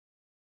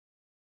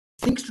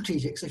think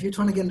strategic. So if you're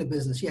trying to get into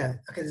business, yeah,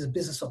 okay, there's a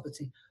business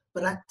opportunity,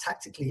 but act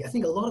tactically. I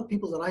think a lot of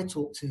people that I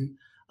talk to,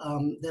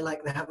 they're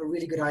like, they have a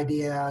really good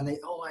idea and they,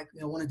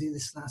 I want to do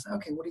this. And I say,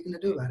 okay, what are you going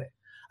to do about it?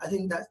 I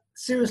think that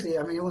seriously,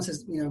 I mean, everyone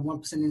says,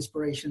 1%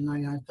 inspiration,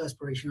 99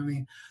 perspiration. I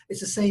mean,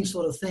 it's the same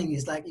sort of thing.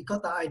 It's like, you've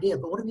got that idea,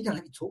 but what have you done?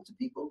 Have you talked to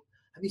people?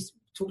 Have you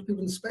talked to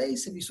people in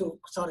space? Have you sort of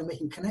started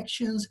making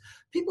connections?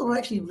 People are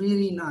actually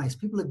really nice.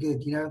 People are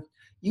good.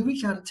 You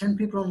reach out to 10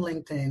 people on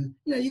LinkedIn,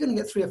 you're going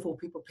to get 3 or 4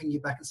 people ping you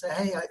back and say,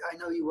 hey, I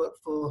know you work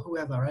for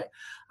whoever, right?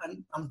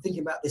 And I'm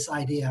thinking about this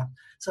idea.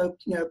 So,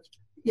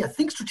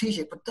 think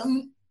strategic, but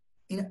don't,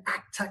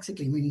 act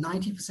tactically. I mean,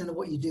 90% of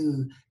what you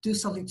do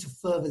something to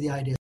further the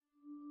idea.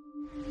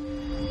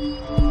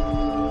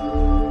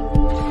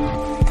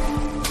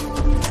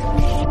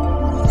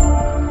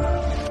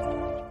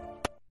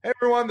 Hey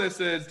everyone, this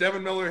is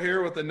Devin Miller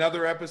here with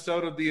another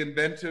episode of the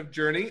Inventive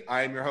Journey.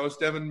 I am your host,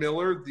 Devin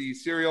Miller, the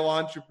serial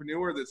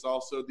entrepreneur that's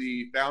also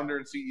the founder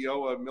and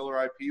CEO of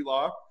Miller IP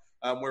Law,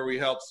 where we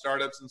help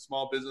startups and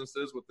small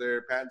businesses with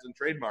their patents and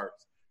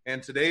trademarks.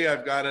 And today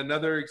I've got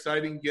another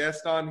exciting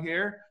guest on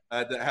here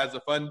that has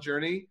a fun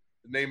journey.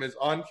 The name is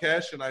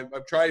Ankesh, and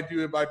I've tried to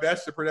do my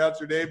best to pronounce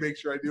her name, make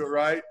sure I do it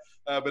right.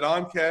 But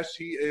Ankesh,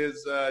 he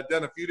has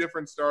done a few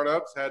different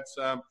startups,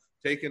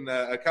 taken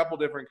a couple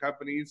different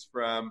companies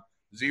from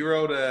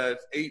 0 to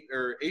 8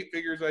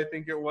 figures, I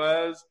think it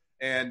was.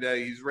 And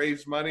he's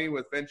raised money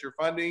with venture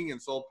funding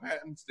and sold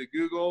patents to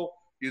Google.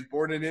 He was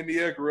born in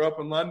India, grew up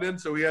in London.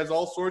 So he has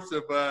all sorts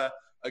of a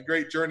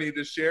great journey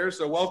to share.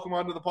 So welcome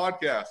onto the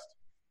podcast.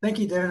 Thank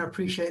you, Darren. I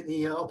appreciate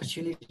the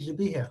opportunity to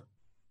be here.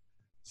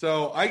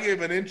 So I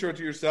gave an intro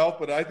to yourself,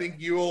 but I think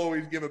you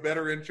always give a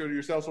better intro to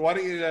yourself. So why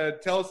don't you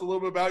tell us a little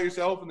bit about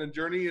yourself and the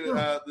journey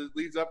that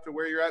leads up to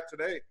where you're at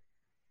today?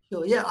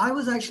 Sure. Yeah, I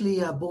was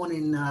actually born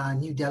in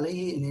New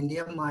Delhi in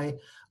India.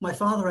 My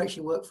father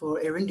actually worked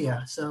for Air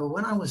India. So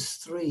when I was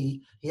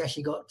 3, he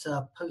actually got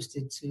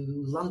posted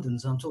to London.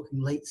 So I'm talking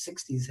late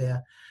 60s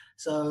here.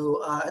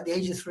 So at the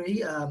age of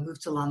 3,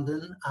 moved to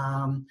London.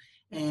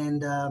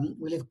 And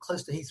we lived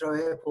close to Heathrow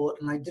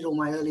Airport. And I did all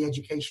my early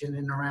education in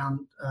and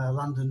around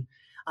London.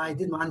 I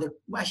did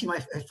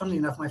funnily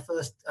enough, my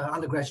first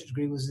undergraduate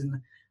degree was in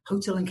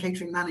hotel and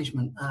catering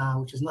management,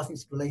 which was nothing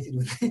related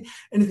with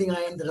anything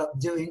I ended up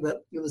doing,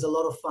 but it was a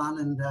lot of fun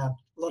and a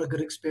lot of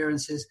good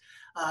experiences.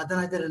 Then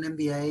I did an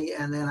MBA,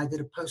 and then I did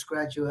a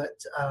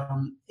postgraduate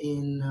an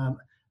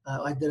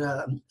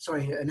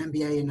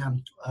MBA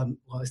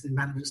in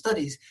management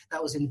studies.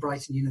 That was in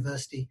Brighton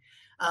University.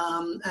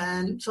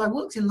 And so I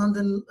worked in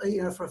London,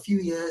 for a few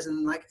years,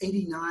 and like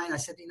 89, I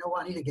said,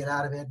 I need to get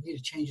out of it. I need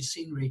to change the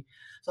scenery.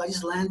 So I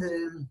just landed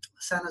in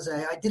San Jose.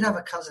 I did have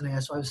a cousin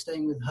here, so I was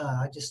staying with her.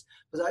 I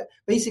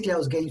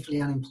was gainfully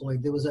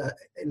unemployed. There was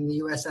in the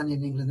US and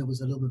in England, there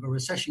was a little bit of a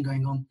recession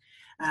going on.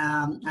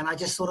 And I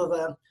just sort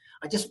of,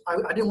 I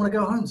didn't want to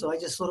go home. So I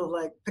just sort of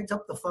like picked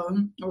up the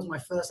phone. That was my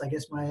first,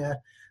 my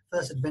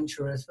first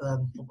adventure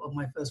of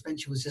my first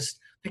venture was just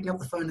picking up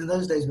the phone in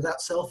those days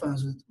without cell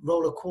phones, with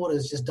roller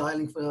quarters, just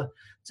dialing for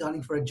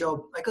a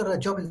job. I got a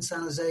job in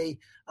San Jose,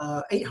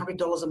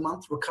 $800 a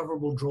month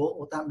recoverable draw.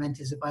 What that meant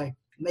is if I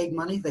made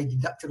money, they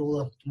deducted all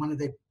the money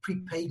they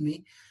prepaid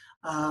me.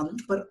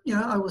 But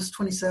I was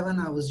 27,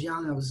 I was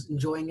young, I was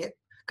enjoying it,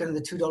 going to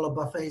the $2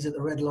 buffets at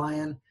the Red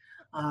Lion,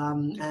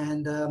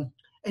 and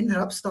ended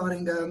up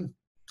starting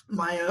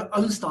my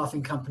own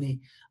staffing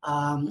company.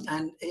 And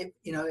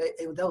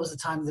that was the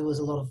time there was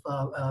a lot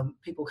of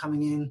people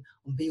coming in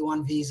on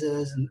B1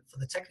 visas and for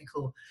the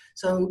technical.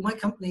 So my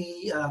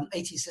company,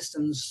 AT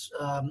Systems,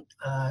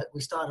 we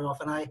started off,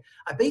 and I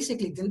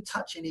basically didn't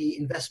touch any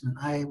investment.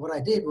 What I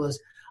did was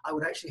I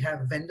would actually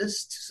have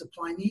vendors to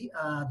supply me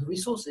the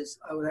resources.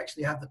 I would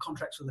actually have the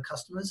contracts with the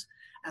customers,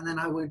 and then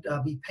I would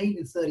be paid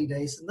in 30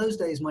 days. In those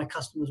days, my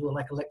customers were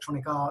like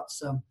Electronic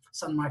Arts,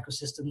 Sun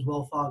Microsystems,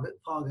 Wells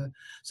Fargo.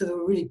 So they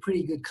were really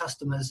pretty good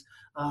customers.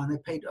 They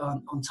paid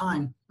on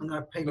time, and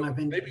I paid my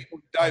vendors. Maybe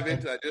dive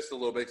into that just a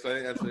little bit, because I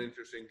think that's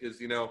interesting, because,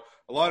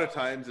 a lot of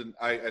times, and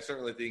I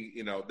certainly think,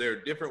 there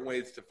are different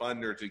ways to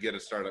fund or to get a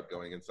startup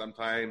going. And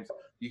sometimes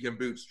you can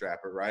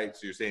bootstrap it, right?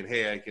 So you're saying,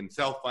 hey, I can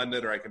self-fund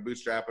it, or I can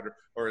bootstrap it,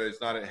 or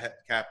it's not a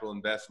capital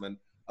investment.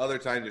 Other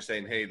times you're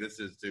saying, hey, this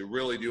is to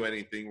really do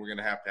anything, we're going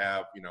to have,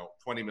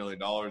 $20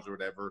 million or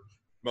whatever.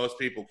 Most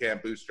people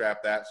can't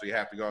bootstrap that, so you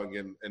have to go and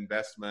get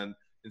investment.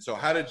 And so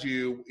how did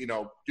you,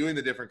 doing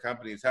the different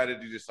companies, how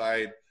did you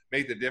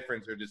make the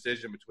difference or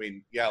decision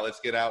between, let's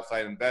get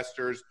outside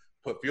investors,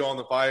 put fuel on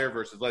the fire,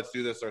 versus let's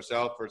do this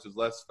ourselves, versus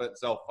let's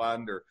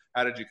self-fund, or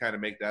how did you kind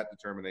of make that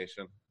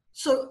determination?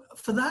 So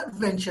for that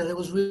venture, I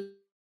was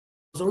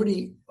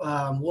already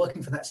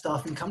working for that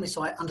staffing company,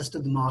 so I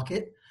understood the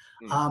market.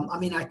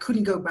 I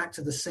couldn't go back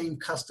to the same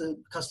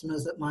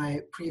customers that my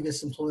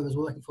previous employer was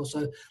working for.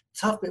 So the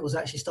tough bit was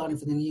actually starting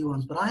for the new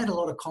ones. But I had a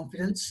lot of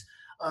confidence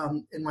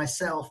in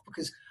myself,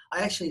 because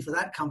I actually, for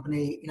that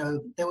company,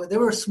 they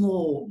were a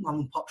small mom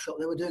and pop shop.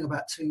 They were doing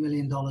about $2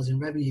 million in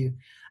revenue,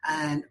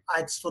 and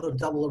I'd sort of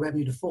double the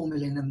revenue to 4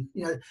 million.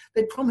 And,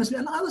 they promised me,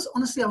 and I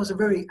was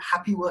very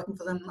happy working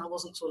for them. And I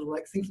wasn't sort of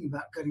like thinking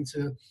about going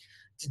to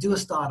do a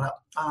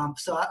startup.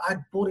 So I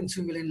brought in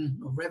 2 million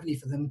of revenue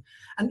for them.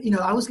 And,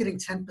 I was getting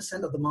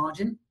 10% of the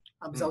margin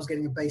because I was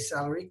getting a base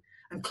salary.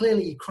 And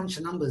clearly you crunch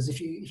the numbers. If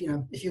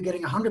you're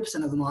getting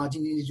 100% of the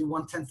margin, you need to do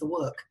 1/10 the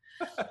work.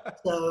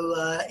 So,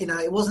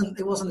 it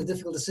wasn't a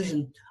difficult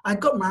decision. I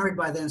got married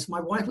by then. So my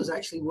wife was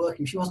actually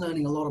working. She wasn't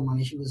earning a lot of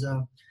money. She was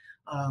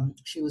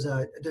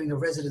doing a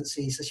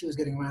residency. So she was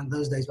getting around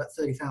those days about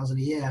 30,000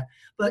 a year.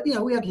 But,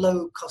 we had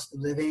low cost of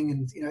living,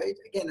 and,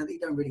 again, you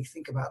don't really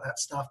think about that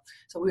stuff.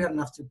 So we had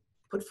enough to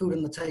put food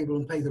on the table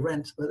and pay the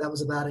rent, but that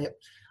was about it.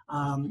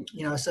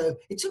 So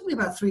it took me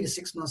about 3 to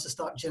 6 months to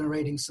start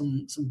generating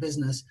some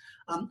business.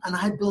 And I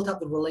had built up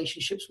the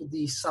relationships with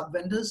the sub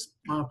vendors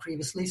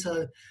previously.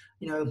 So,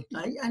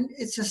 and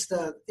it's just,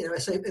 so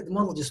the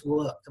model just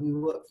worked, and we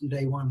worked from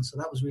day one. So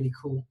that was really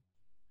cool.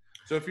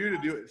 So if you were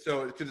to do it,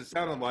 because it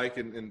sounded like,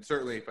 and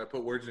certainly if I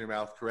put words in your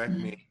mouth, correct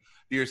me,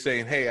 you're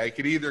saying, hey, I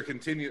could either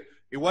continue.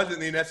 It wasn't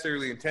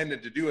necessarily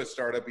intended to do a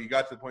startup, but you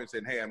got to the point of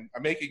saying, hey, I'm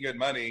making good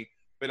money,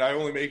 but I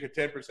only make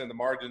 10% of the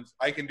margins.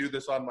 I can do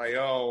this on my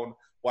own.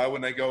 Why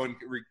wouldn't I go and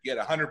get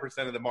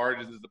 100% of the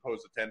margins as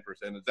opposed to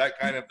 10%? Is that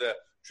kind of the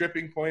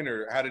tripping point,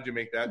 or how did you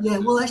make that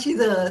decision? Well, actually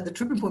the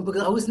tripping point,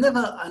 because I was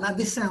never, and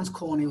this sounds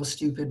corny or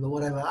stupid, but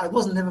whatever, I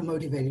was never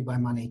motivated by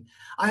money.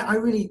 I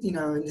really,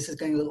 and this is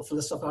getting a little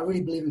philosophical, I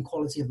really believe in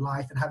quality of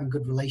life and having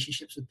good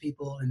relationships with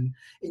people and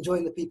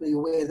enjoying the people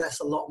you're with. That's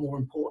a lot more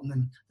important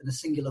than a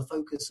singular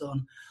focus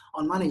on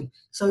money.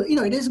 So,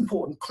 it is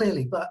important,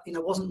 clearly, but,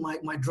 it wasn't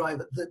my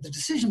driver. The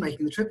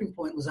decision-making, the tripping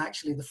point was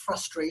actually the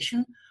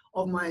frustration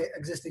of my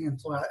existing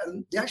employer.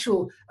 And the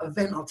actual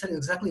event, I'll tell you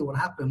exactly what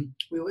happened.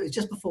 It was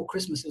just before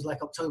Christmas. It was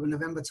like October,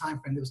 November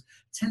timeframe. There was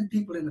 10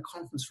 people in the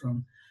conference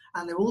room,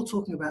 and they're all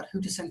talking about who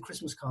to send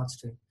Christmas cards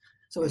to.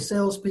 So it's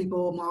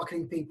salespeople,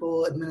 marketing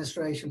people,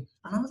 administration.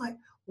 And I was like,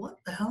 what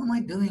the hell am I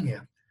doing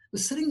here?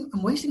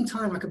 I'm wasting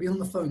time. I could be on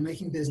the phone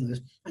making business,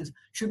 and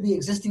should be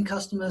existing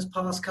customers,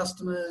 past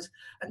customers,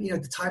 and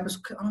the type of.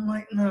 I'm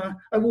like, no.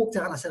 I walked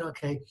out and I said,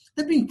 okay.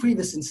 There've been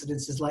previous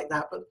incidences like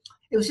that, but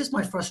it was just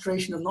my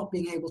frustration of not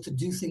being able to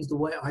do things the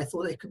way I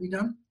thought they could be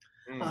done.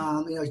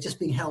 Just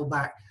being held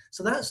back.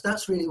 So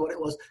that's really what it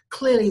was.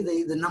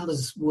 Clearly, the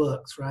numbers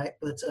worked, right?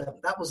 But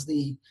that was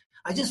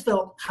I just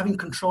felt having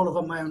control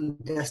over my own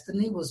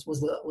destiny was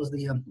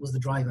the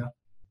driver.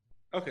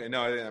 Okay,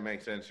 no, I think that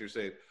makes sense. You're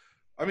saying.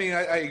 I mean,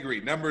 I agree.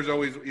 Numbers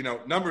always,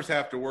 numbers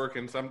have to work,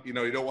 and some, you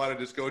don't want to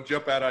just go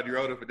jump out on your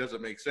own if it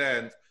doesn't make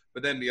sense.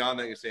 But then beyond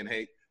that, you're saying,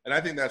 hey, and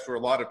I think that's where a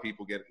lot of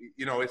people get,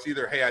 it's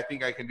either, hey, I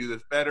think I can do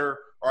this better,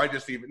 or I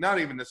just not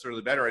even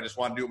necessarily better. I just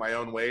want to do it my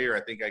own way, or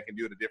I think I can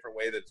do it a different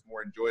way that's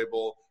more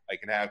enjoyable. I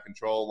can have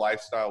control,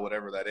 lifestyle,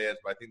 whatever that is.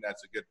 But I think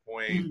that's a good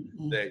point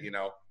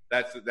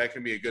that, that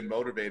can be a good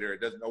motivator.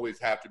 It doesn't always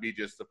have to be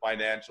just the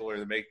financial or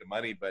to make the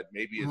money, but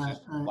maybe it's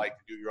just like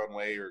to do it your own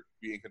way or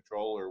be in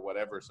control or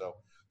whatever. So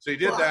you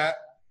did that.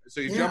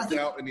 So you jumped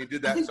out and you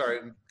did that. Sorry,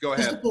 go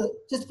ahead.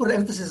 Just to put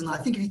emphasis on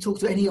that, I think if you talk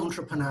to any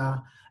entrepreneur,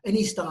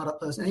 any startup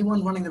person,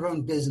 anyone running their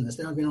own business,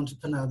 they don't be an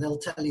entrepreneur, they'll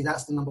tell you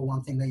that's the number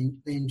one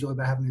thing they enjoy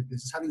about having a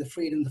business, having the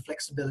freedom, the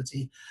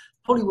flexibility,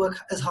 probably work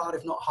as hard,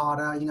 if not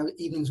harder,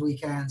 evenings,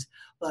 weekends,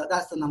 but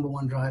that's the number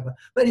one driver.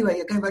 But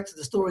anyway, going back to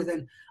the story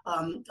then,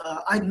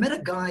 I'd met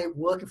a guy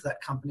working for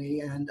that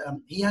company, and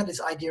he had this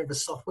idea of a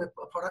software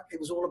product. It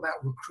was all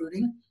about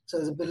recruiting, so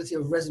there's ability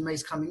of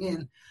resumes coming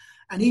in.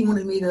 And he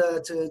wanted me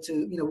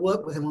to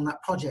work with him on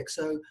that project.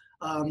 So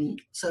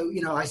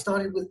I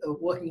started with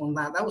working on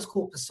that. That was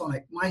called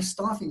Personic. My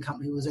staffing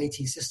company was AT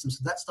Systems,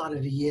 so that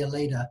started a year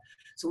later.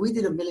 So we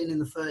did $1 million in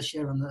the first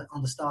year on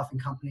the staffing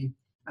company,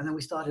 and then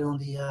we started on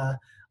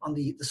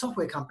the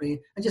software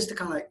company. And just to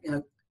kind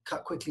of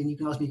cut quickly, and you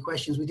can ask me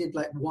questions. We did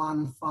like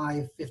 1,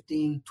 5,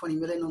 15, 20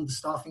 million on the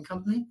staffing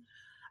company.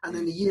 And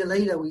then a year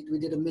later, we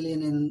did $1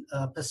 million in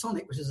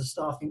Personic, which is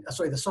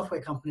the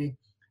software company,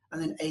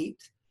 and then 8,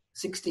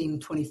 16,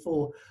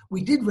 24.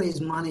 We did raise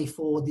money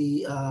for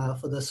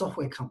the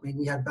software company.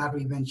 We had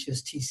Battery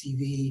Ventures,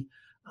 TCV,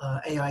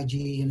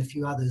 AIG, and a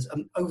few others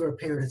over a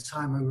period of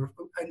time.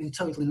 And in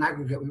total, in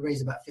aggregate, we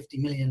raised about 50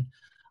 million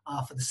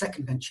for the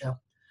second venture.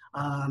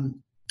 And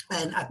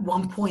at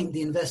one point,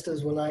 the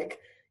investors were like,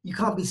 you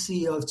can't be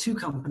CEO of 2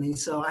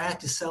 companies. So I had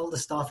to sell the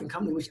staffing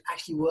company, which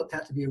actually worked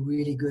out to be a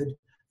really good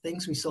thing.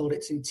 So we sold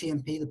it to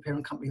TMP, the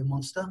parent company of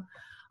Monster.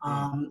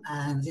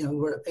 And, we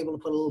were able to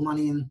put a little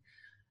money in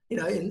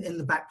in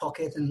the back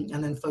pocket and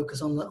then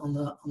focus on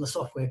the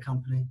software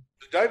company.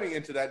 Diving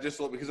into that just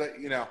a little, because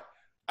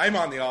I'm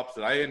on the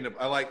opposite. I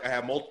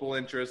have multiple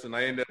interests, and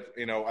I end up,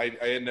 I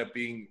end up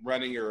being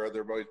running or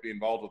otherwise be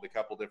involved with a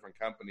couple different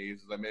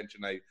companies. As I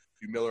mentioned, I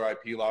do Miller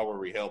IP Law, where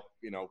we help,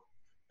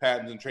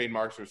 patents and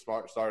trademarks for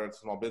startups,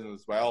 small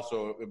business. But I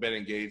also have been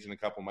engaged in a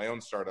couple of my own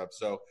startups.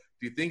 So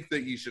do you think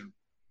that you should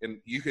and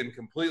you can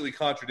completely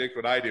contradict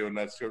what I do, and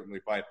that's certainly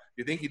fine. Do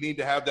you think you need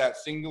to have that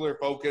singular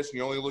focus and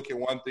you only look at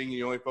one thing and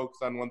you only focus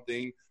on one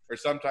thing? Or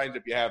sometimes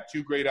if you have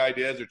two great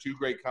ideas or two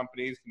great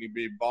companies, can you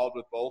be involved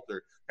with both?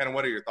 Or kind of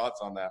what are your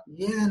thoughts on that?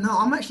 Yeah, no,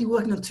 I'm actually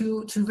working on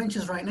two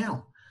ventures right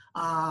now.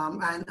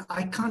 And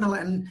I kind of,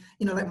 and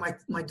like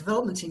my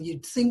development team,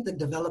 you'd think that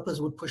developers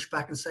would push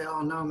back and say,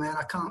 "Oh no, man,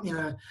 I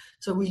can't,"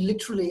 So we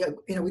literally,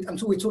 we're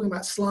talking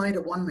about slide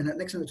at 1 minute,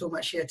 next minute we're talking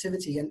about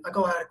sharetivity, and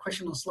I had a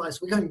question on slides.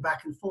 So we're going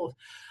back and forth.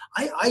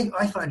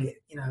 I find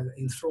it,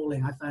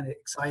 enthralling. I find it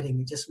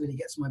exciting. It just really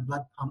gets my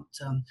blood pumped.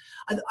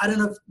 I don't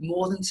know if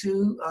more than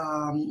two,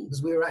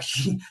 because we were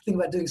actually thinking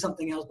about doing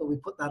something else, but we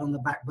put that on the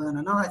back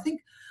burner. No, I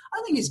think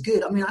it's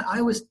good. I mean, I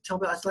always tell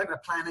people it's like my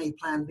plan A,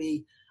 plan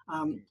B.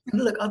 And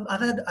look,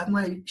 I've had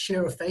my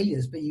share of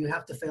failures, but you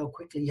have to fail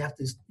quickly. You have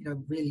to,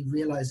 really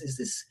realize,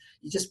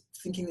 you're just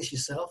thinking this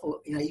yourself, or,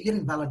 you're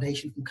getting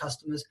validation from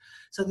customers.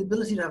 So the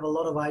ability to have a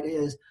lot of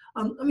ideas.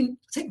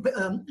 Take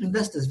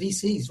investors,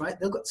 VCs, right?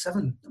 They've got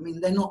 7. I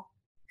mean, they're not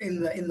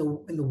in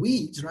the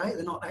weeds, right?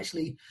 They're not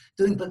actually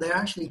doing, but they're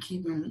actually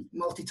keeping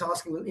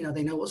multitasking.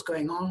 They know what's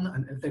going on,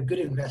 and if they're good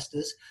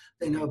investors,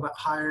 they know about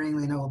hiring,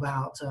 they know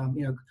about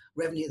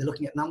revenue. They're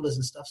looking at numbers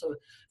and stuff. So if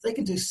they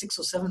can do 6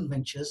 or 7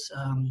 ventures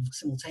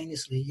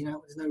simultaneously,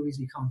 there's no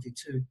reason you can't do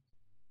 2.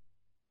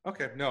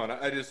 Okay, no, and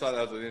I just thought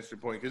that was an interesting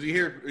point, because you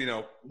hear,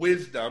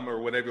 wisdom or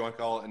whatever you want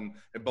to call it, and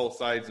both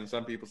sides, and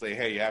some people say,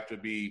 hey, you have to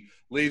be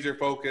laser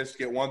focused,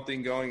 get one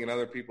thing going, and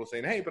other people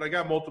saying, hey, but I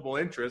got multiple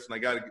interests and I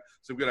got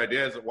some good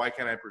ideas. Why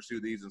can't I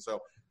pursue these?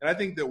 And I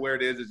think that where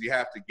it is you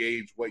have to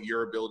gauge what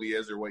your ability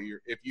is, or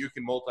if you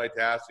can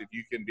multitask, if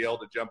you can be able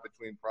to jump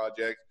between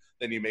projects,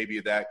 then you may be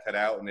that cut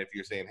out. And if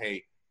you're saying,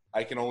 hey,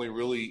 I can only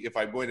really, if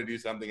I'm going to do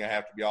something, I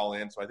have to be all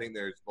in. So I think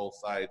there's both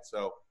sides.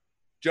 So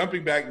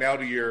jumping back now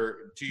to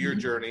your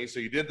journey.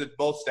 So you did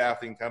both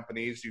staffing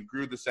companies, you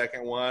grew the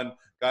second one,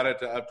 got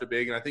it up to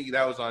big. And I think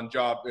that was on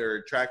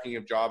tracking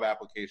of job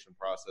application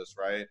process,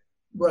 right?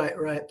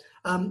 Right.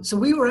 So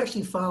we were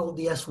actually filed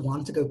the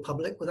S1 to go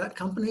public with that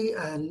company,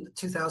 and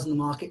 2000 the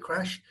market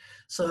crash.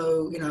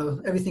 So,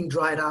 everything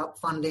dried up,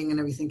 funding and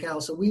everything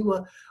else. So we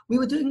were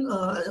doing,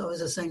 as I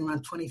was saying,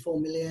 around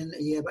 24 million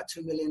a year, about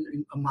 2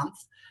 million a month.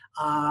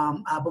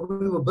 But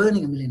we were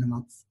burning $1 million a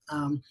month.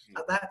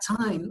 At that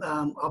time,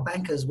 our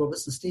bankers,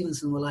 Robertson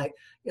Stevenson, were like,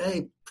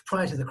 hey,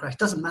 prior to the crash,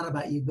 doesn't matter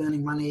about you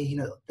burning money,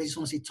 they just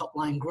want to see top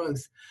line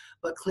growth.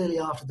 But clearly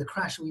after the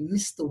crash, we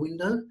missed the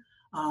window.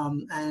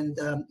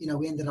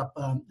 We ended up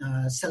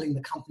selling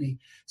the company.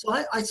 So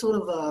I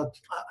sort of,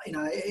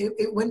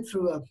 it went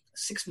through a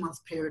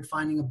 6-month period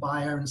finding a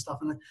buyer and stuff.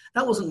 And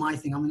that wasn't my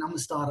thing. I mean, I'm a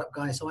startup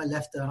guy, so I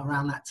left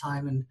around that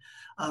time. And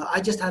I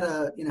just had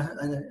a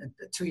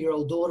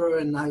 2-year-old daughter,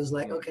 and I was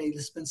like, okay,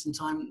 let's spend some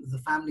time with the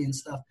family and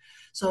stuff.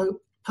 So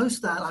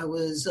post that, I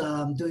was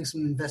doing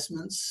some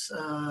investments,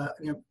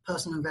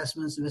 personal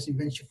investments, investing in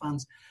venture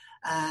funds,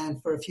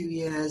 and for a few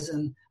years,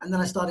 and then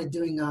I started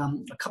doing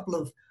a couple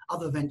of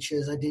other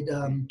ventures. I did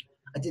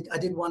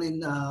one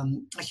in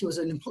actually it was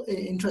an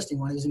interesting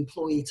one. It was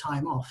employee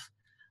time off.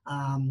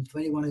 For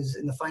anyone who's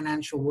in the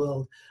financial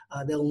world,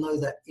 they'll know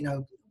that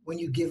when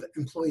you give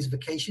employees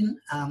vacation,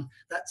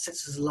 that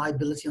sits as a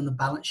liability on the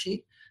balance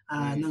sheet,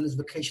 known as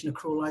vacation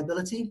accrual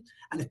liability.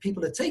 And if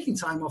people are taking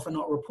time off and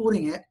not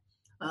reporting it,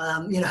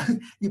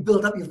 you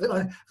build up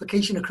your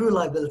vacation accrual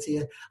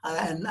liability.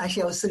 And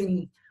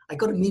actually, I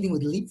got a meeting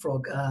with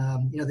Leapfrog,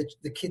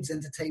 the kids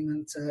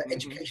entertainment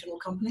educational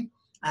company,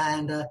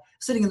 and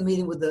sitting in the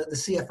meeting with the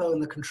CFO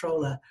and the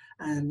controller,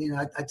 and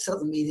I'd set up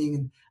the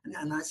meeting,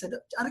 and I said,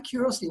 out of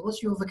curiosity,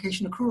 what's your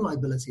vacation accrual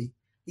liability?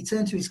 He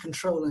turned to his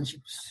controller and she,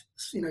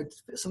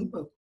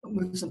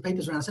 moved some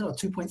papers around and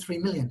said,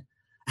 2.3 million.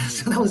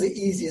 So that was the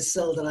easiest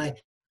sell that I.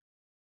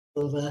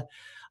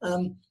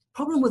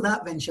 Problem with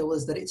that venture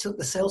was that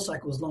the sales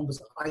cycle was long,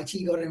 because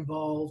IT got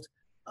involved,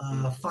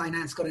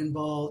 finance got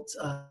involved.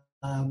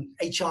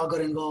 HR got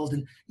involved,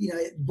 and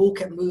the ball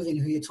kept moving.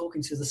 Who you're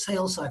talking to, the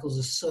sales cycles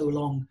are so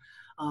long.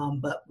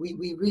 But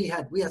we really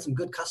had some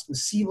good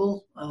customers.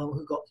 Siebel,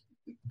 who got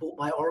bought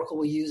by Oracle,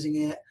 were using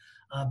it.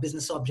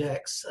 Business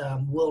Objects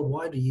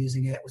worldwide were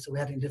using it, so we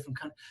had it in different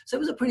countries. So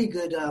it was a pretty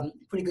good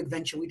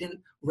venture. We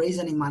didn't raise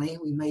any money.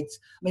 We made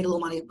a little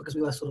money because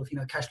we were sort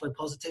of cash flow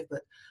positive,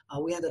 but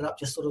we ended up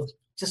just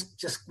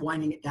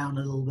winding it down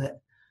a little bit.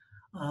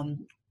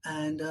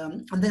 And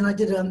then I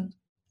did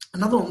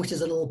another one, which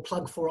is a little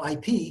plug for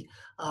IP.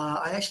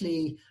 I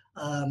actually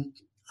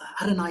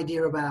had an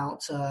idea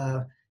about,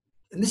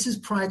 and this is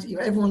prior to,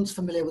 everyone's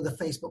familiar with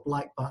the Facebook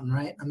like button,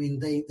 right? I mean,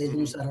 they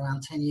launched that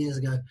around 10 years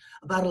ago.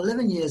 About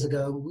 11 years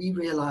ago, we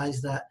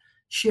realized that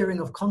sharing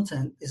of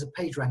content is a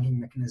page ranking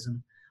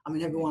mechanism. I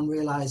mean, everyone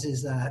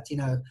realizes that,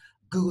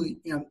 Google,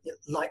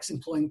 likes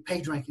employing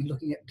page ranking,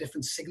 looking at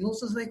different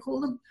signals, as they call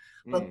them,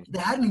 but they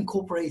hadn't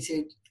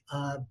incorporated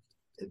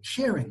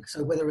sharing.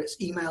 So whether it's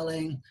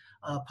emailing,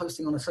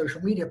 posting on a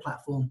social media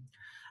platform.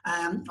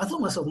 And I thought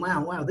to myself,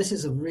 wow, this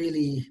is a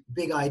really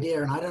big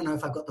idea. And I don't know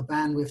if I've got the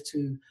bandwidth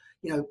to,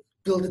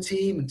 build a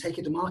team and take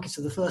it to market.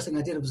 So the first thing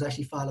I did was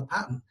actually file a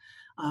patent.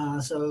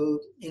 So,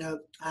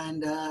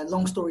 and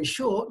long story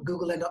short,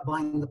 Google ended up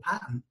buying the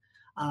patent.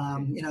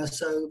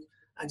 So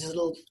just a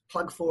little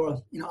plug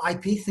for,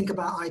 IP, think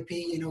about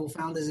IP,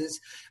 founders is,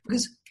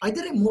 because I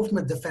did it more from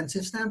a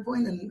defensive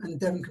standpoint, and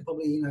Devin can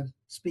probably,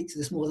 speak to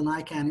this more than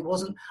I can.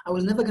 I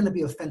was never going to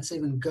be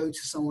offensive and go to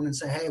someone and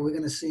say, hey, we're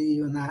going to sue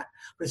you and that.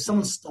 But if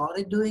someone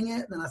started doing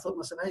it, then I thought to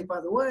myself, hey,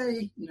 by the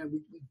way, we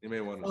you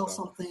may want to sell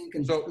something.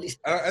 And so at least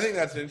I think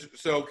that's interesting.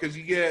 So, because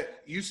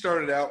you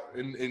started out,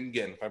 and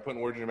again, if I'm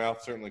putting words in your mouth,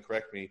 certainly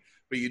correct me.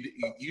 But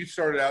you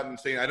started out and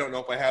saying, I don't know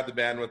if I have the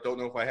bandwidth, don't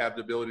know if I have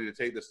the ability to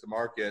take this to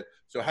market.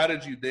 So how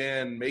did you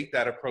then make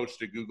that approach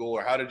to Google,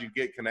 or how did you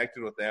get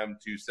connected with them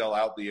to sell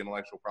out the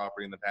intellectual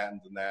property and the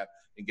patents and that,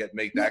 and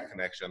make that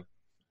connection?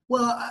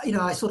 Well,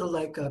 I sort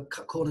of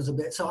cut corners a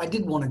bit. So I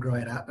did want to grow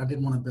it out. I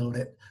didn't want to build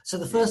it. So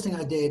the first thing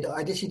I did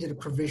a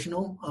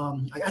provisional.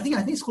 I think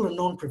it's called a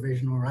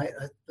non-provisional, right?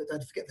 But I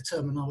forget the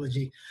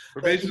terminology.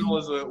 Provisional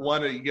is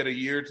one that you get a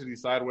year to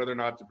decide whether or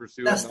not to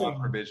pursue it.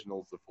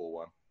 Non-provisional is the full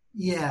one.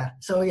 Yeah.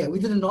 So we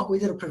did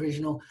a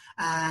provisional,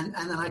 and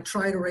then I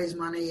tried to raise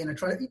money, and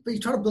but you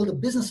try to build a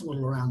business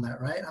model around that,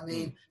 right? I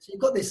mean, so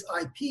you've got this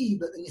IP,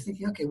 but then you're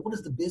thinking, okay, what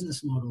is the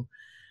business model?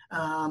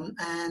 I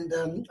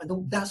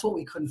think that's what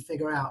we couldn't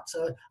figure out.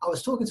 So I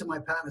was talking to my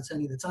patent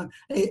attorney at the time,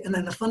 and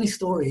then the funny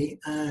story,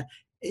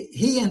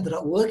 he ended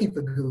up working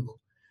for Google.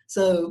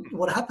 So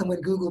what happened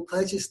when Google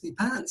purchased the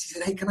patents, he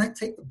said, hey, can I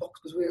take the box?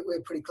 Because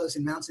we're pretty close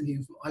in Mountain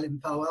View. I live in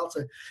Palo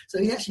Alto. So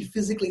he actually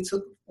physically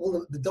took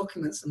all the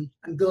documents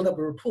and built up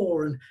a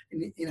rapport. And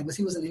because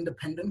he was an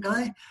independent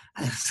guy.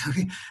 And so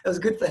it was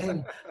good for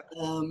him.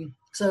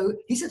 So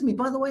he said to me,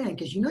 by the way,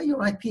 Ankesh,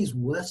 your IP is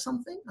worth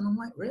something? And I'm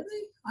like,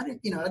 really?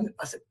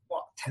 I said,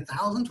 what,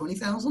 10,000,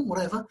 20,000,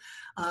 whatever.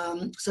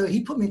 So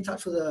he put me in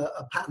touch with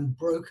a patent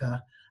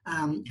broker.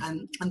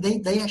 And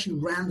they actually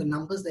ran the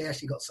numbers. They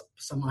actually got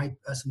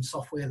some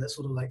software that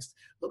sort of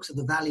looks at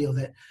the value of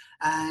it.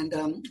 And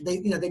they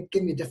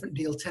give me a different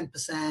deal,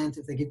 10%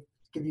 if they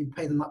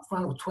pay them up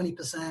front, or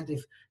 20%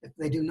 if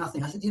they do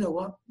nothing. I said, you know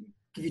what?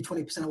 Give you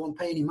 20%, I won't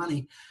pay any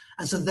money.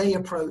 And so they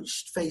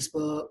approached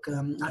Facebook.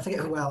 I forget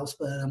who else,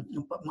 but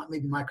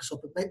maybe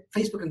Microsoft. But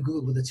Facebook and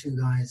Google were the two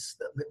guys,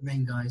 the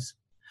main guys.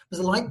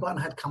 Because the like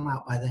button had come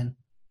out by then.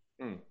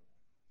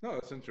 No,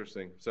 that's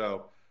interesting.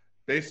 So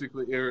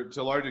basically, to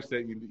a large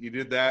extent, you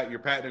did that. Your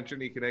patent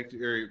attorney connected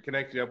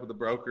you up with a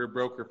broker.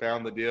 Broker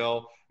found the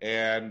deal,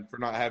 and for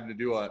not having to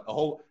do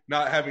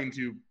not having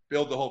to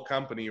build the whole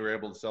company, you were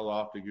able to sell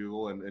off to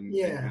Google and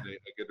get a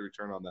good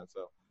return on that.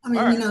 So I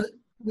mean,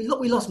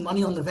 we lost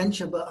money on the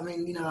venture, but I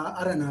mean,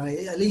 I don't know.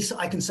 At least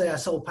I can say I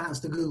sold patents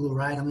to Google,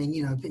 right? I mean,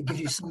 it gives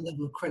you some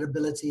level of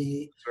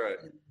credibility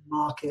in the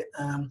market.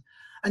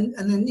 And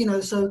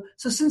then, so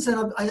since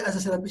then, as I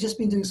said, I've just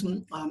been doing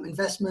some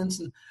investments,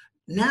 and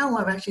now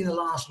I've actually in the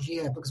last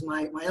year, because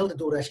my elder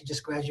daughter actually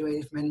just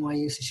graduated from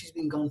NYU, so she's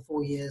been gone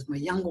 4 years. My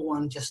younger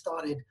one just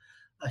started.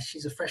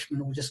 She's a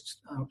freshman, or just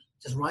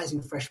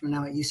rising freshman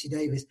now at UC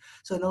Davis.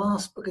 So in the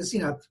last, because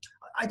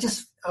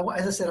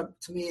as I said,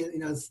 to me,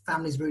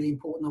 family is really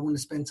important. I want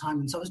to spend time.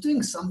 And so I was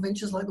doing some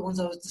ventures like the ones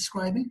I was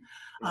describing.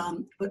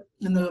 But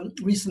in the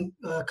recent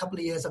couple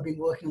of years, I've been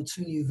working on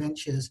two new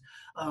ventures.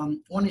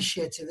 One is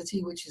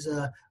Sharetivity, which is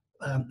a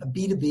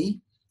B2B.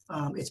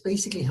 It's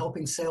basically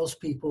helping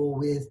salespeople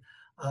with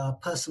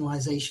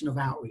personalization of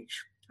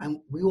outreach.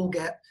 And we all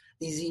get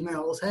these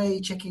emails, hey,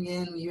 checking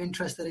in, are you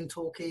interested in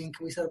talking?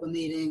 Can we set up a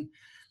meeting?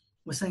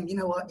 We're saying, you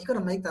know what, you got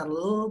to make that a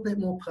little bit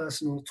more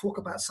personal. Talk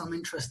about some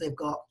interest they've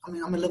got. I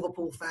mean, I'm a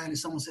Liverpool fan. If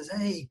someone says,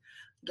 hey,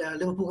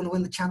 Liverpool going to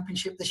win the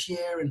championship this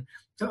year. And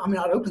so, I mean,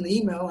 I'd open the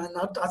email and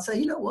I'd say,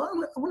 you know what,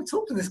 I want to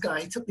talk to this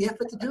guy. He took the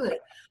effort to do it.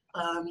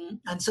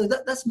 And so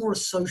that's more a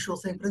social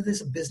thing. But if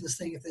there's a business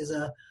thing, if there's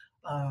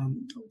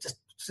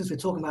just since we're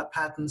talking about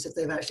patents, if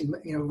they've actually,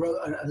 wrote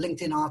a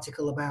LinkedIn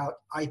article about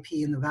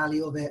IP and the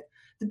value of it,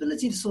 the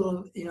ability to sort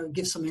of,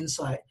 give some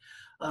insight.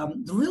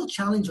 The real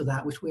challenge with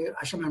that, which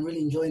I'm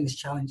really enjoying this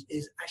challenge,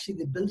 is actually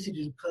the ability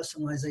to do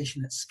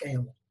personalization at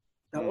scale.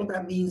 Now, what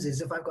that means is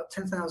if I've got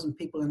 10,000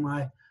 people in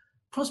my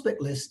prospect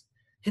list,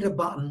 hit a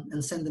button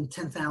and send them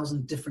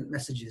 10,000 different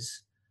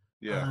messages.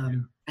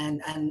 And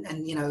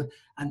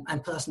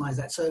personalize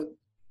that. So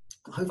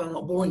I hope I'm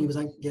not boring you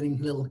because I'm getting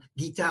a little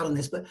geeked out on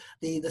this, but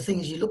the thing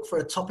is you look for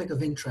a topic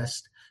of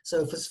interest.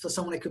 So for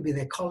someone, it could be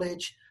their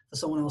college. For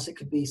someone else, it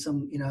could be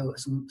some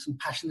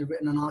passion they've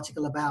written an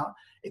article about.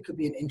 It could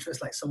be an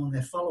interest like someone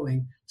they're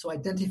following. So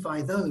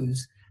identify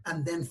those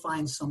and then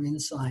find some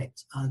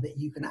insight that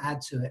you can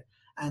add to it.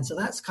 And so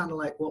that's kind of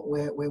like what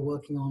we're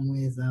working on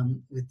with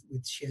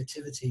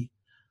Sharetivity.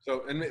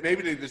 So, and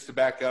maybe just to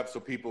back up so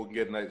people can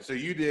get an idea. So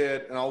you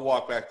did, and I'll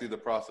walk back through the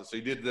process. So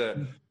you did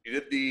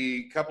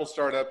the couple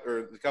startup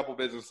or the couple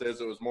businesses.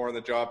 It was more on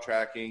the job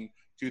tracking.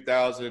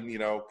 2000,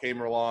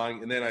 came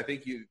along. And then I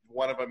think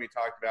one of them you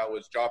talked about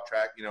was job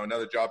track,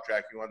 another job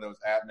tracking one that was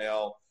at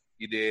mail.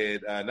 You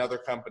did another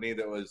company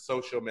that was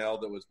social mail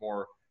that was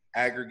more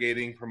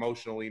aggregating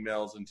promotional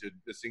emails into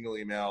a single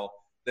email.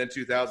 Then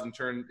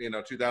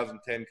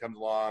 2010 comes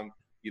along,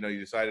 you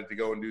decided to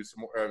go and do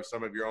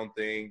some of your own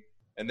thing.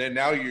 And then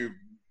now you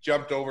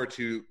jumped over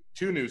to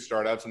 2 new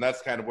startups, and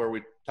that's kind of where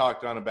we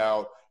talked on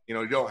about,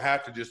 you don't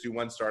have to just do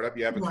one startup.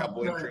 You have a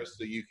couple interests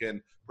that you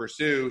can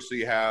pursue. So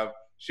you have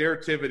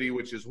Sharetivity,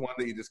 which is one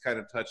that you just kind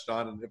of touched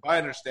on. And if I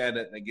understand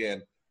it, and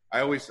again, I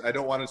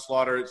don't want to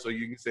slaughter it, so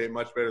you can say it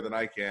much better than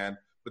I can.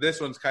 But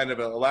this one's kind of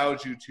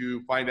allows you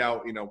to find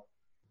out,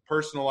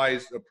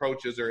 personalized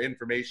approaches or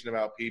information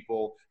about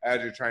people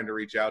as you're trying to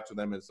reach out to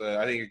them. It's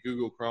I think a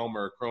Google Chrome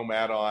or a Chrome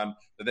add-on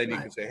that then you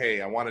can say,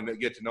 hey, I want to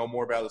get to know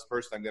more about this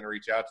person. I'm going to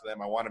reach out to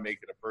them. I want to make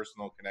it a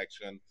personal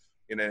connection.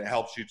 And it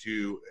helps you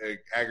to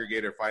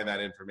aggregate or find that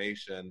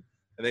information.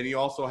 And then you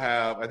also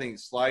have, I think,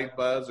 Slide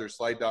Buzz or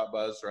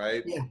Slide.buzz,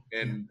 right? Yeah.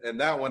 And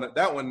that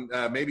one,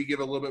 maybe give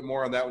a little bit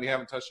more on that one. You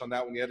haven't touched on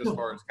that one yet, as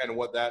far as kind of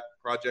what that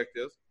project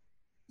is.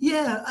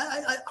 Yeah,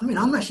 I mean,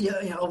 I'm actually,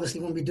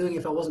 obviously wouldn't be doing it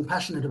if I wasn't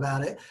passionate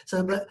about it.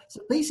 So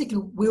basically,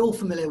 we're all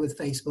familiar with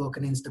Facebook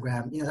and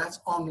Instagram. That's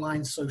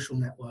online social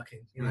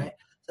networking, right?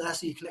 So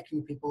that's how you're connecting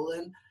with people.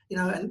 And,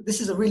 and this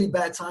is a really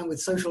bad time with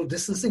social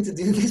distancing to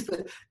do this,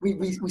 but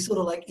we sort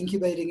of like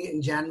incubating it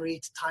in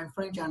January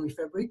timeframe, January,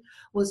 February,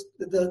 was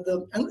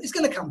and it's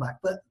going to come back.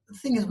 But the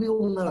thing is, we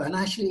all know, and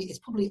actually it's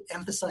probably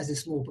emphasized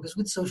this more because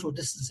with social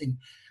distancing,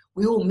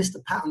 we all missed a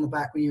pat on the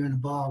back when you're in a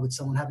bar with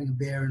someone having a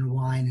beer and a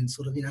wine and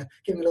sort of,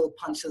 giving a little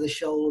punch to the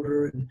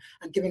shoulder and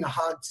giving a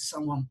hug to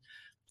someone.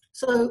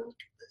 So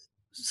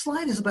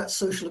Slide is about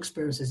social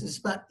experiences. It's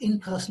about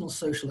impersonal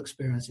social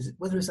experiences,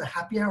 whether it's a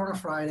happy hour on a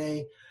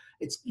Friday,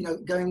 it's,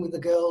 going with the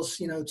girls,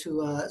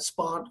 to a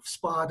spa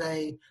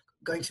day,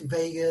 going to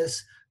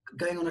Vegas,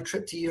 going on a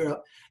trip to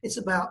Europe. It's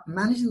about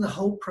managing the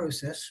whole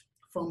process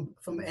from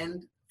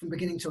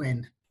beginning to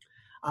end.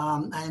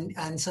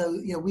 And so,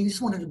 we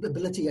just wanted an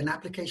ability, an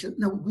application.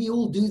 No, we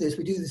all do this.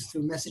 We do this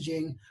through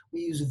messaging.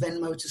 We use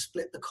Venmo to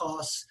split the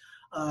costs.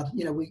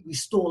 We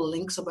store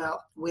links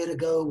about where to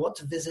go, what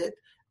to visit,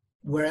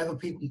 wherever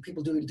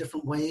people do it in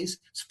different ways,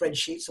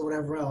 spreadsheets or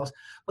whatever else.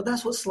 But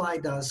that's what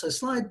Slide does. So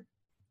Slide,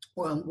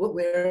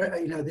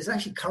 there's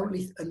actually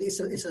currently, and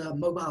it's a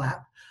mobile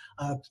app,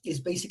 is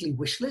basically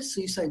wish list.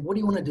 So you say, what do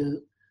you want to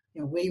do?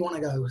 Where you want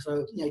to go.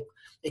 So,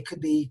 it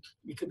could be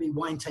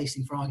wine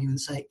tasting for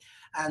argument's sake.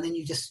 And then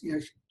you just,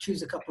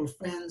 choose a couple of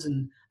friends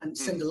and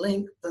send a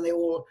link. Then they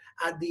all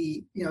add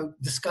the,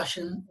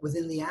 discussion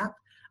within the app.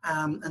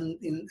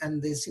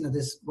 And there's,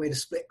 there's way to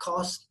split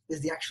costs.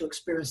 There's the actual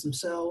experience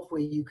themselves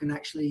where you can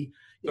actually,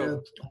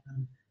 so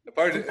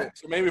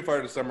maybe if I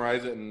were to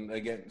summarize it, and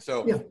again,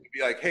 it'd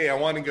be like, hey, I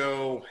want to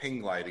go hang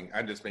gliding.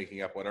 I'm just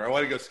making up one. Or I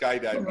want to go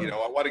skydiving.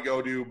 I want to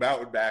go do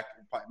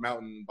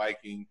mountain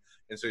biking.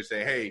 And so you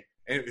say, hey,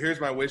 and here's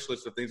my wish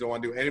list of things I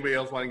want to do. Anybody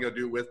else want to go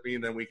do it with me?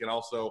 And then we can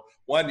also,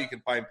 one, you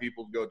can find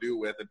people to go do it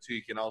with, and two,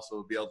 you can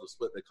also be able to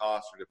split the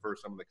cost or defer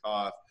some of the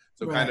cost.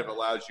 So it kind of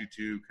allows you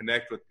to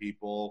connect with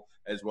people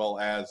as well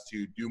as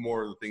to do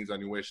more of the things on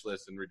your wish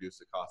list and reduce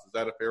the cost. Is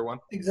that a fair one?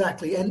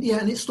 Exactly. And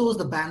and it stores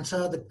the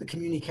banter, the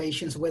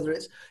communications, whether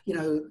it's,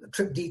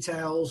 trip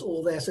details,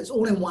 all there. So it's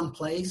all in one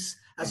place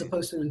as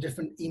opposed to in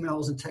different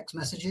emails and text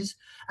messages,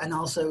 and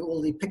also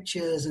all the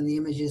pictures and the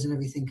images and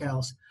everything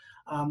else.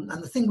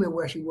 And the thing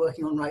we're actually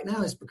working on right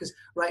now is because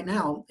right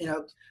now,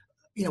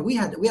 we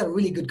had a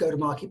really good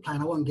go-to-market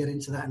plan. I won't get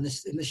into that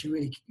unless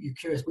you're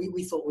curious.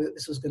 We thought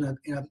this was going to,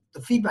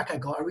 the feedback I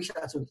got, I reached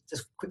out to,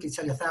 just quickly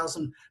tell you,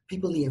 1,000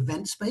 people in the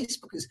event space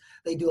because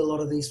they do a lot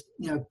of these,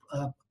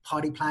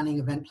 party planning,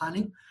 event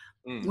planning.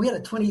 We had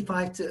a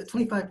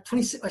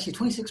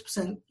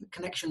 26%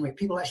 connection rate.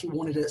 People actually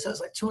wanted it. So it's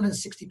like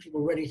 260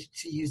 people ready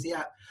to use the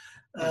app.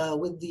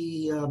 With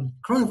the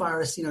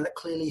coronavirus, that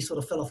clearly sort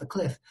of fell off a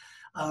cliff.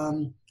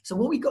 So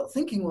what we got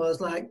thinking was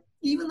like,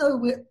 even though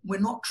we're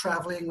not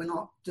traveling, we're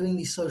not doing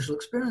these social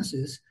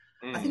experiences,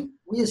 I think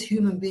we as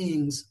human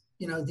beings,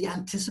 the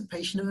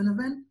anticipation of an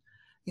event,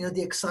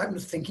 the excitement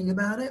of thinking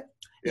about it.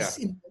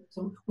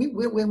 So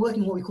we're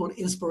working what we call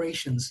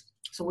inspirations.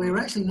 So we're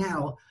actually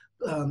now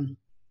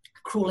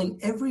crawling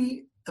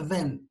every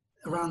event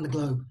around the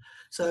globe.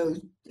 So,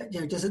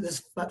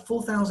 there's about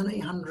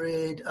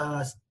 4,800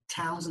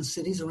 towns and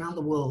cities around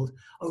the world,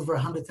 over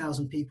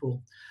 100,000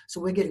 people.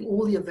 So we're getting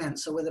all the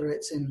events. So whether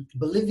it's in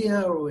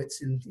Bolivia or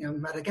it's in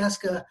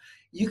Madagascar,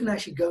 you can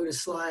actually go to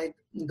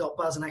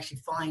slide.buzz and actually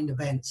find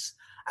events.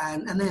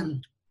 And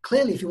then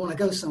clearly, if you want to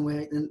go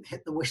somewhere, then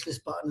hit the wish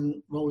list button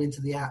and roll into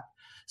the app.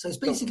 So it's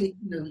basically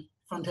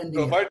front end.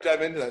 So if I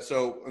dive into that,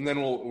 and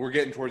then we're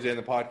getting towards the end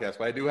of the podcast,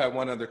 but I do have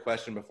one other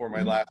question before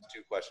my last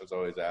two questions I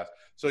always ask.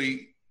 So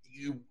you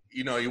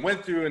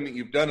went through and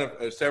you've done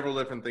several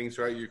different things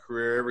throughout your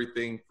career,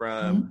 everything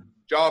from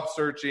job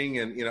searching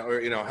and,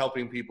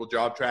 helping people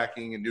job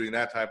tracking and doing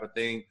that type of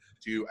thing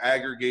to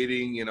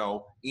aggregating,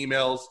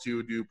 emails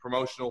to do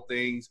promotional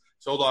things,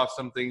 sold off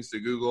some things to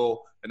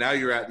Google. And now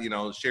you're at,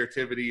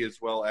 Sharetivity as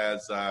well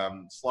as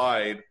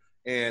Slide.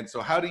 And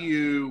so how do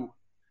you,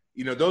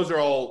 those are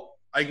all,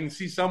 I can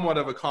see somewhat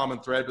of a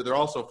common thread, but they're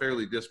also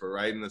fairly disparate,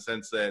 right? In the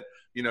sense that,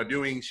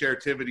 doing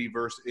Sharetivity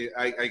versus,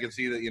 I can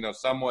see that,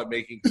 somewhat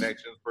making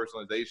connections,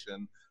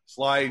 personalization.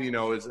 Slide,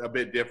 is a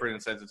bit different in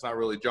the sense it's not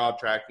really job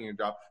tracking or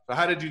job. So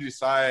how did you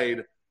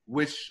decide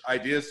which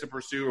ideas to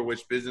pursue or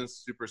which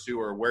business to pursue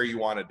or where you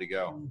wanted to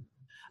go?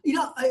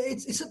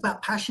 It's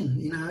about passion.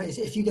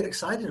 If you get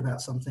excited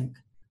about something,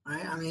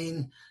 right? I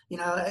mean,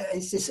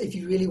 it's just if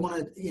you really want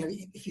to,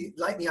 if you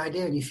like the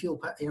idea and you feel,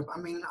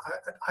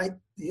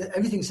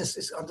 everything's just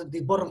it's under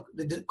the bottom.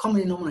 The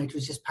common denominator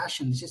is just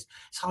passion. It's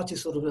hard to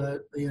sort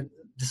of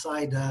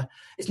decide.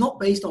 It's not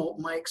based on what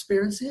my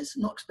experience is,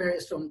 not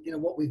experience from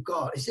what we've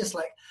got. It's just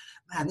like,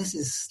 man, this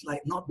is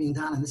like not being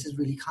done, and this is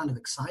really kind of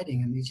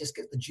exciting, and you just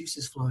get the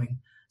juices flowing.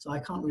 So I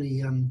can't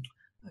really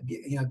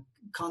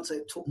can't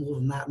talk more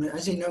than that. I mean,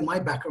 as you know, my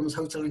background was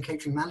hotel and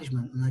catering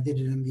management, and I did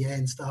an MBA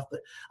and stuff, but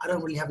I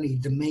don't really have any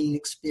domain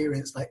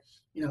experience like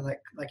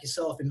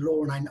yourself in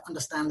law, and I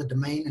understand the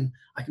domain and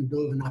I can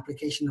build an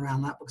application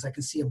around that because I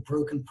can see a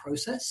broken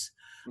process.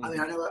 Mm-hmm. I mean,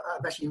 I know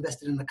I've actually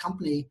invested in a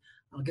company.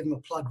 I'll give him a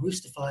plug,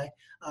 Roostify.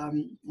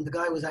 The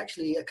guy was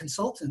actually a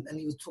consultant, and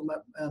he was talking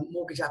about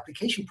mortgage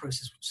application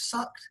process, which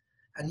sucked.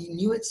 And he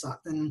knew it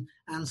sucked, and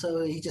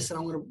so he just said,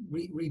 "I'm going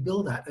to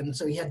rebuild that." And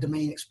so he had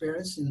domain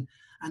experience, and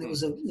it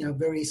was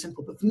very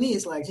simple. But for me,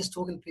 it's like just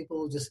talking to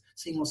people, just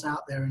seeing what's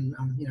out there, and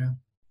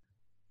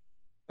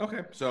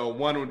Okay, so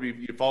one would be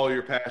you follow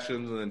your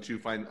passions, and then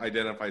two,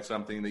 identify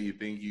something that you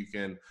think you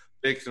can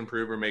fix,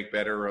 improve, or make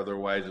better, or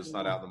otherwise it's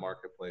not out in the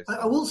marketplace.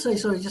 I will say,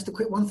 sorry, just a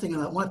quick one thing.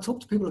 When I talk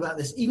to people about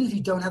this, even if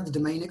you don't have the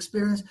domain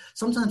experience,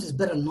 sometimes it's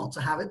better not to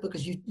have it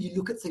because you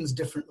look at things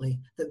differently,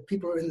 that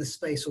people are in this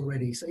space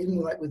already. So even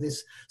like with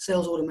this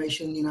sales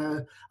automation,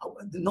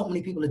 not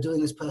many people are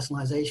doing this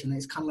personalization.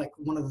 It's kind of like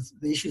one of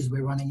the issues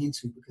we're running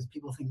into because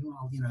people think,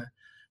 well,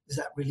 is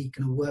that really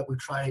going to work? We've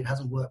tried it,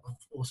 hasn't worked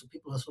before. So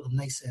people are sort of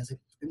naysayers. It's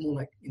more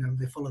like,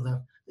 they follow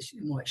the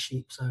more like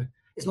sheep. So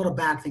it's not a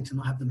bad thing to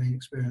not have the domain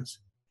experience.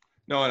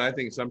 No, and I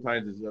think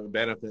sometimes it's a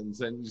benefit,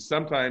 and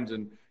sometimes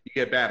you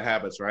get bad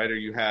habits, right? Or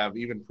you have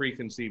even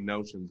preconceived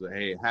notions that,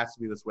 hey, it has to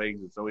be this way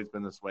because it's always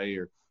been this way,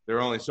 or there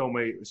are only so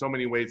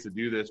many ways to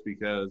do this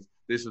because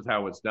this is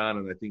how it's done.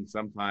 And I think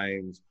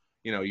sometimes,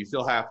 you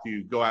still have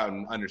to go out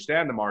and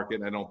understand the market.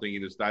 And I don't think you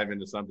just dive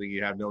into something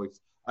you have no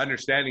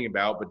understanding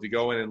about, but to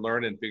go in and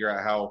learn and figure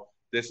out how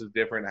this is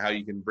different, how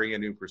you can bring a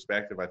new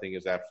perspective, I think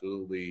is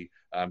absolutely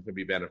can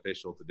be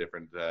beneficial to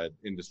different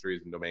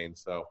industries and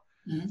domains. So.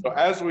 Mm-hmm. So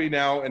as we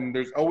now, and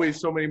there's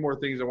always so many more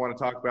things I want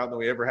to talk about than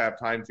we ever have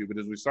time to, but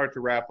as we start to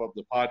wrap up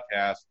the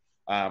podcast,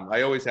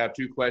 I always have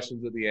two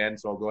questions at the end,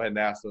 so I'll go ahead and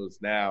ask those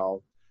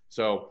now.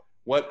 So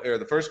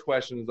the first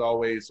question is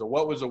always, so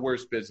what was the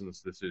worst business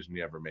decision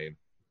you ever made?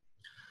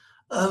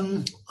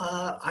 My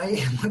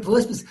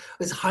worst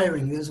was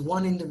hiring. There's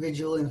one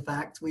individual, in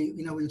fact, we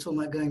were talking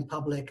about going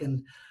public,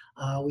 and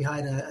we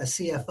hired a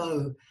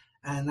CFO,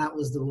 and that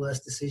was the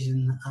worst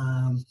decision.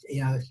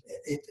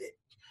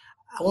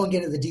 I won't get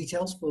into the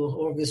details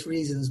for obvious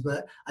reasons,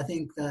 but I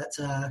think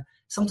that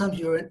sometimes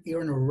you're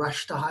in a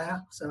rush to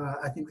hire. So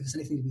I think if there's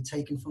anything to be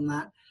taken from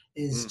that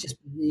is just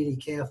really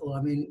careful.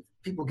 I mean,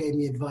 people gave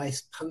me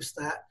advice post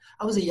that.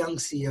 I was a young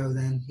CEO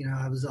then.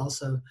 I was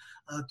also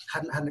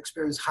hadn't had an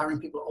experience hiring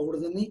people older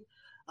than me.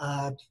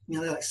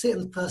 Like sit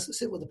with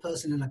the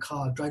person in a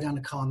car, drive down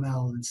to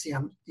Carmel, and see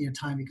how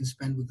time you can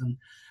spend with them.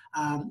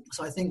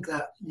 So I think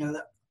that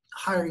that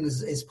hiring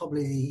is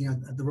probably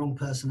the wrong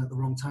person at the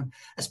wrong time,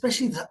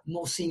 especially the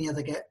more senior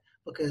they get,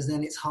 because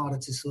then it's harder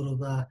to sort of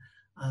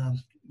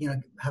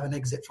have an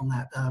exit from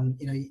that. I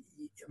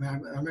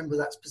remember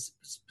that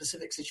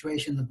specific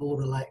situation. The board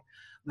were like,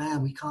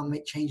 man, we can't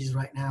make changes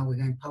right now, we're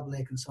going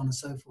public, and so on and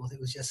so forth. It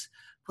was just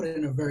put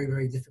in a very,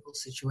 very difficult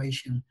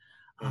situation,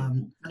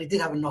 and it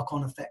did have a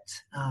knock-on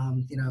effect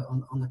on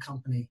the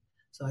company.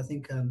 So I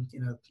think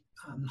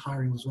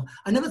hiring was one.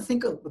 I never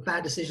think of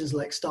bad decisions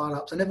like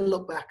startups. I never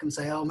look back and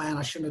say, oh man,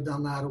 I shouldn't have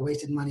done that or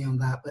wasted money on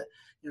that. But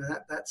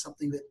that's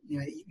something that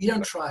you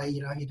don't try,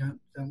 you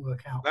don't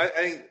work out. I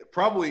think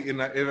probably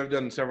I've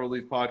done several of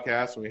these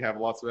podcasts and we have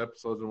lots of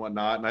episodes and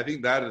whatnot, and I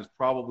think that is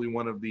probably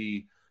one of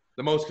the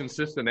most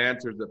consistent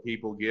answers that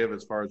people give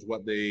as far as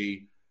what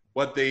they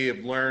have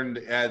learned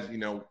as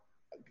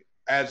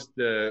as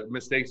the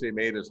mistakes they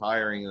made as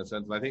hiring, in a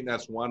sense. And I think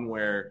that's one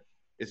where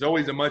it's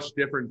always a much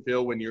different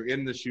feel when you're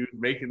in the shoes,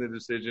 making the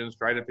decisions,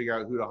 trying to figure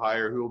out who to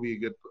hire, who will be a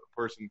good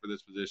person for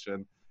this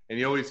position. And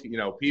you always,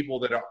 people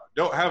that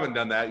haven't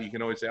done that, you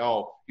can always say,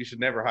 oh, you should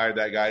never hire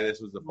that guy. This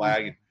was the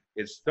flag.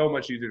 Mm-hmm. It's so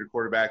much easier to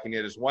quarterback. And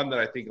it is one that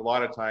I think a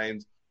lot of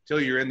times,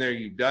 till you're in there,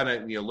 you've done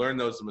it and you learn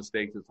those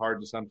mistakes. It's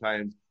hard to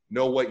sometimes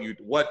know what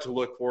to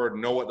look for,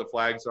 know what the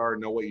flags are,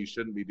 know what you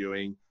shouldn't be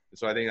doing. And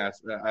so I think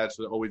that's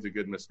always a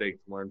good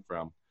mistake to learn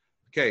from.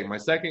 Okay, my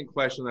second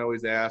question I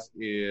always ask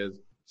is,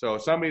 so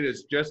somebody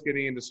that's just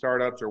getting into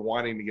startups or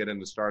wanting to get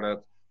into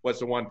startups, what's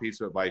the one piece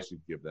of advice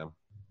you'd give them?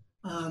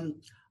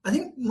 I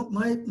think what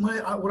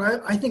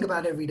I think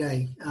about every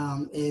day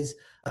is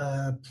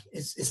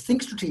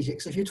think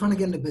strategic. So if you're trying to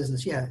get into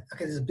business,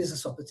 there's a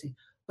business opportunity,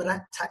 but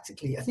act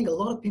tactically. I think a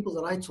lot of people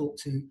that I talk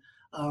to,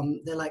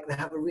 they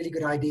have a really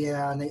good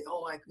idea and I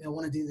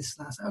want to do this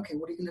and that. I say, okay,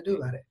 what are you going to do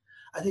about it?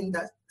 I think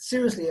that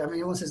seriously,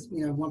 everyone says,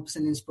 1%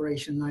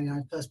 inspiration,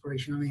 99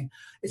 perspiration.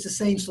 It's the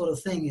same sort of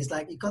thing. It's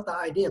like, you've got that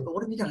idea, but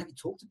what have you done? Have you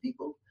talked to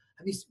people?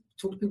 Have you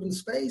talked to people in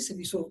space? Have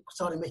you sort of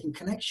started making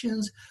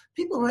connections?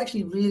 People are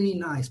actually really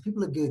nice.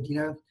 People are good.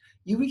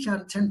 You reach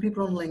out to 10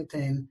 people on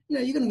LinkedIn,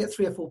 you're going to get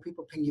 3 or 4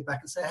 people ping you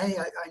back and say, hey,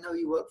 I know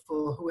you work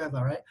for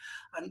whoever, right?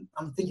 And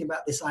I'm thinking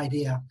about this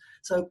idea.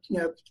 So,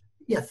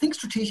 think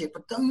strategic,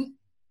 but don't,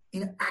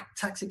 act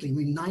tactically. I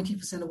mean,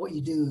 90% of what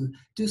you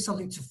do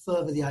something to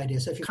further the idea.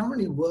 So if you're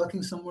currently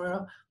working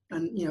somewhere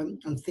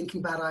and thinking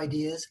about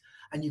ideas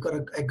and you've got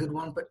a good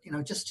one, but,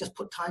 just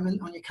put time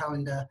on your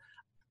calendar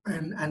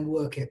and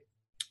work it.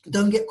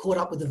 Don't get caught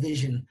up with the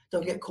vision.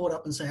 Don't get caught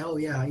up and say, oh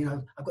yeah,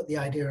 I've got the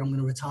idea, I'm going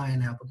to retire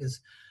now,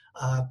 because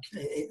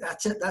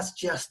that's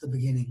just the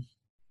beginning.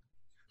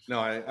 No,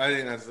 I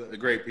think that's a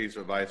great piece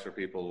of advice for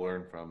people to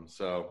learn from.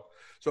 So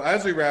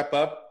as we wrap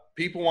up,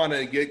 people want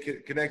to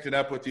get connected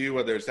up with you,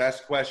 whether it's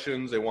ask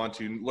questions, they want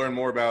to learn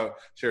more about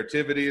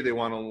Sharetivity, they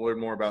want to learn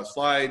more about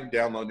Slide,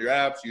 download your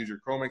apps, use your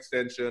Chrome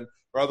extension,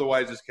 or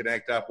otherwise just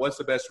connect up. What's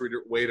the best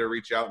way to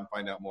reach out and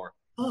find out more?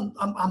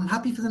 I'm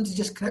happy for them to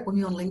just connect with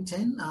me on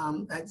LinkedIn.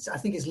 I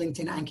think it's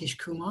LinkedIn Ankesh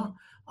Kumar.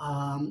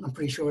 I'm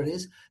pretty sure it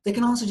is. They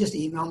can also just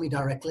email me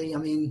directly. I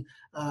mean,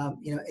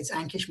 it's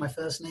Ankesh, my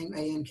first name,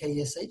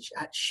 Ankesh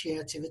at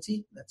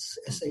Sharetivity. That's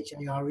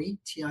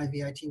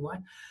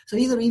ShareTivity. So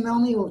either email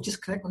me or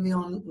just connect with me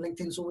on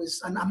LinkedIn. Is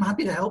always, and I'm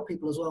happy to help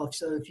people as well.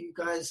 So if you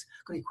guys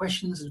got any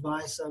questions,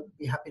 advice, I'd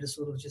be happy to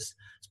sort of just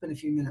spend a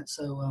few minutes.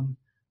 So,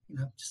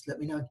 just let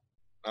me know.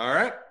 All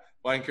right.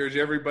 Well, I encourage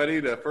everybody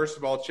to, first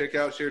of all, check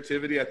out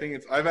Sharetivity. I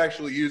think I've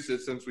actually used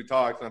it since we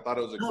talked, and I thought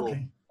it was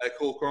a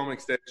cool Chrome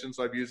extension.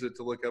 So I've used it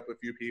to look up a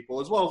few people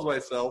as well as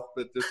myself,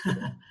 but just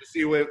to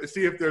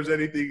see if there's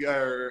anything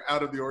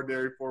out of the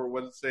ordinary for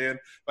what it's saying.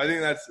 But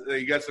I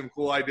think you got some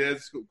cool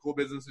ideas, cool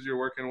businesses you're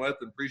working with,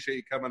 and appreciate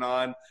you coming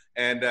on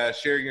and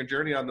sharing your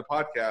journey on the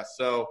podcast.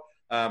 So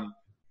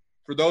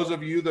for those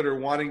of you that are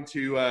wanting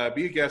to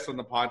be a guest on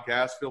the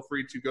podcast, feel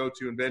free to go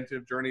to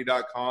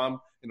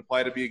inventivejourney.com and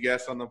apply to be a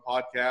guest on the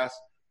podcast.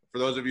 For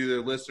those of you that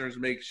are listeners,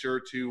 make sure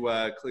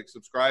to click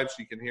subscribe so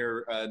you can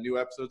hear new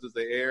episodes as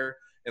they air.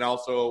 And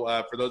also,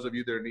 for those of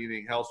you that are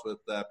needing help with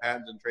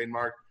patents and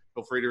trademark,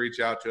 feel free to reach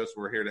out to us.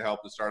 We're here to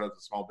help the startups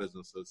and small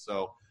businesses.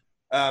 So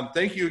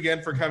thank you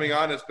again for coming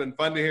on. It's been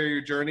fun to hear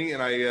your journey,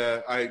 and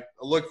I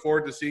look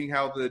forward to seeing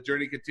how the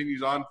journey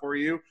continues on for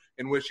you,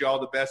 and wish you all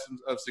the best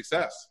of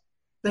success.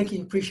 Thank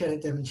you. Appreciate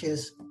it, Devin.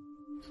 Cheers.